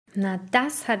Na,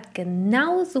 das hat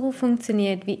genau so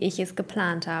funktioniert, wie ich es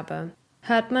geplant habe.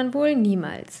 Hört man wohl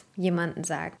niemals jemanden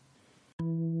sagen.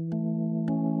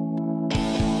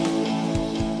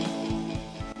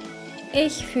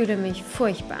 Ich fühle mich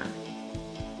furchtbar.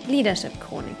 Leadership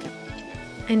Chronik.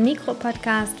 Ein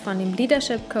Mikropodcast von dem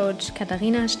Leadership Coach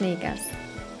Katharina Schneegers.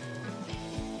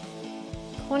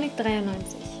 Chronik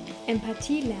 93.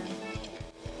 Empathie lernen.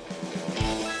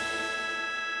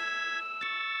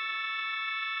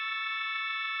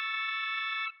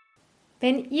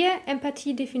 Wenn ihr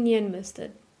Empathie definieren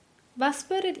müsstet,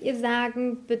 was würdet ihr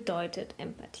sagen, bedeutet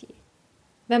Empathie?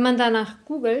 Wenn man danach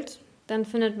googelt, dann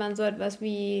findet man so etwas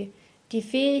wie die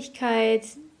Fähigkeit,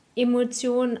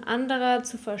 Emotionen anderer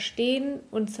zu verstehen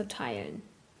und zu teilen.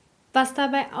 Was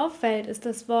dabei auffällt, ist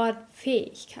das Wort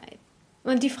Fähigkeit.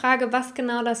 Und die Frage, was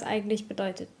genau das eigentlich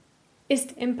bedeutet.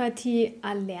 Ist Empathie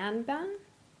erlernbar?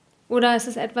 Oder ist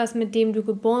es etwas, mit dem du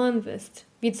geboren bist?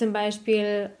 Wie zum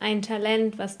Beispiel ein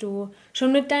Talent, was du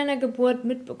schon mit deiner Geburt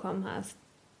mitbekommen hast.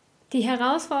 Die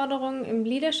Herausforderung im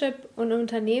Leadership- und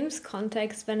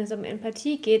Unternehmenskontext, wenn es um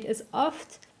Empathie geht, ist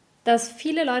oft, dass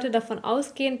viele Leute davon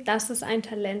ausgehen, dass es ein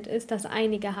Talent ist, das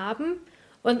einige haben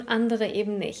und andere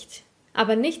eben nicht.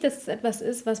 Aber nicht, dass es etwas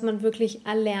ist, was man wirklich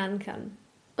erlernen kann.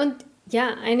 Und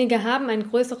ja, einige haben ein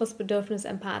größeres Bedürfnis,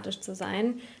 empathisch zu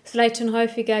sein, ist vielleicht schon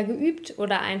häufiger geübt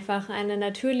oder einfach eine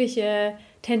natürliche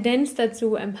Tendenz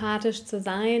dazu, empathisch zu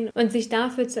sein und sich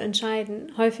dafür zu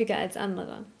entscheiden, häufiger als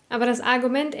andere. Aber das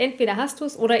Argument, entweder hast du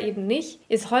es oder eben nicht,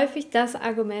 ist häufig das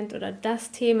Argument oder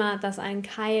das Thema, das einen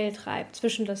Keil treibt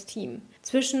zwischen das Team,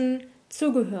 zwischen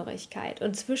Zugehörigkeit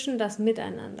und zwischen das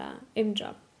Miteinander im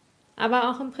Job. Aber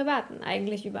auch im Privaten,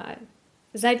 eigentlich überall.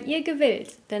 Seid ihr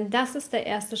gewillt, denn das ist der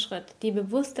erste Schritt, die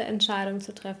bewusste Entscheidung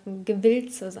zu treffen,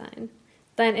 gewillt zu sein,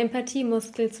 deinen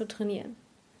Empathiemuskel zu trainieren.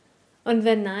 Und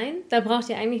wenn nein, da braucht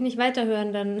ihr eigentlich nicht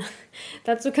weiterhören, denn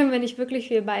dazu können wir nicht wirklich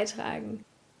viel beitragen.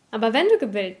 Aber wenn du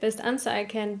gewillt bist,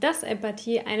 anzuerkennen, dass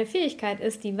Empathie eine Fähigkeit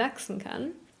ist, die wachsen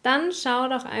kann, dann schau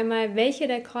doch einmal, welche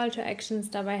der Call to Actions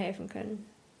dabei helfen können.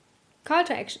 Call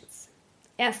to Actions.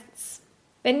 Erstens,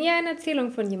 wenn ihr eine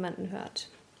Erzählung von jemandem hört,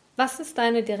 was ist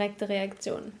deine direkte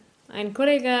Reaktion? Ein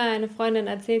Kollege, eine Freundin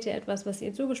erzählt dir etwas, was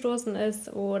ihr zugestoßen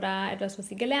ist oder etwas, was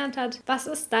sie gelernt hat. Was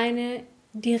ist deine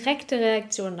direkte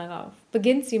Reaktion darauf?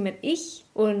 Beginnt sie mit ich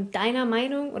und deiner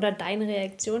Meinung oder deine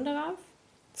Reaktion darauf?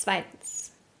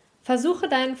 Zweitens, versuche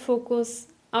deinen Fokus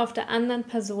auf der anderen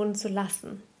Person zu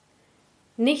lassen.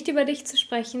 Nicht über dich zu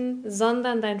sprechen,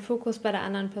 sondern deinen Fokus bei der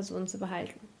anderen Person zu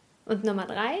behalten. Und Nummer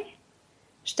 3,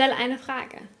 stell eine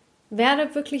Frage.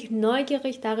 Werde wirklich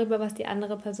neugierig darüber, was die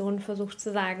andere Person versucht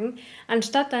zu sagen,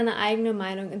 anstatt deine eigene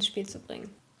Meinung ins Spiel zu bringen.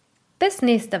 Bis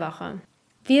nächste Woche.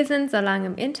 Wir sind so lange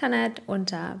im Internet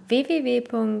unter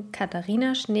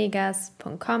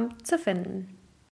www.katharinaschneegers.com zu finden.